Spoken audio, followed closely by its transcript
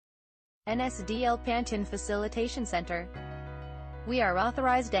NSDL Pantin Facilitation Center. We are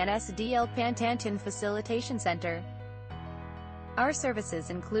authorized NSDL Pantin Facilitation Center. Our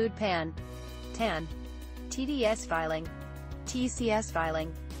services include PAN, TAN, TDS filing, TCS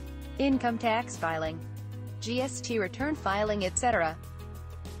filing, income tax filing, GST return filing, etc.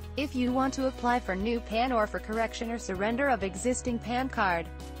 If you want to apply for new PAN or for correction or surrender of existing PAN card,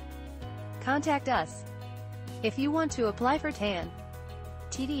 contact us. If you want to apply for TAN,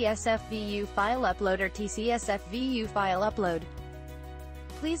 TDSFVU file upload or TCSFVU file upload,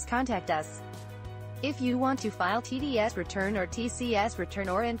 please contact us. If you want to file TDS return or TCS return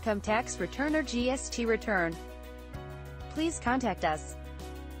or income tax return or GST return, please contact us.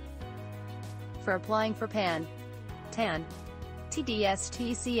 For applying for PAN, TAN, TDS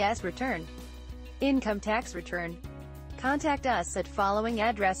TCS return, income tax return, contact us at following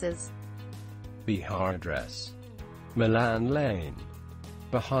addresses. Bihar address: Milan Lane,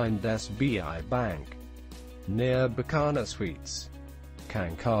 behind SBI Bank, near Bikana Suites,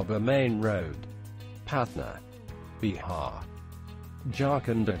 Kankaba Main Road, Patna, Bihar.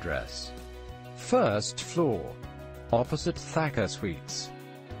 Jharkhand address: first floor, opposite Thakur Suites,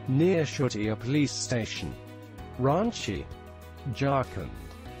 near Shutia Police Station, Ranchi, Jharkhand.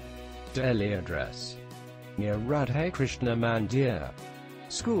 Delhi address: near Radhe Krishna Mandir,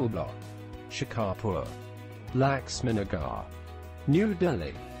 School Block, Shikarpur, Laxminagar, New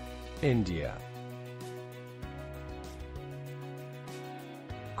Delhi, India.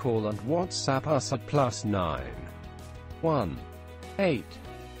 Call and WhatsApp us at +9 1 8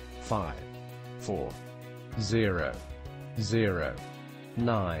 5 4 0 0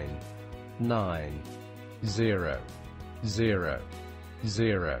 9 9 0 0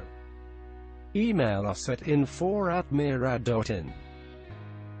 0. Email us at info@meerad.in.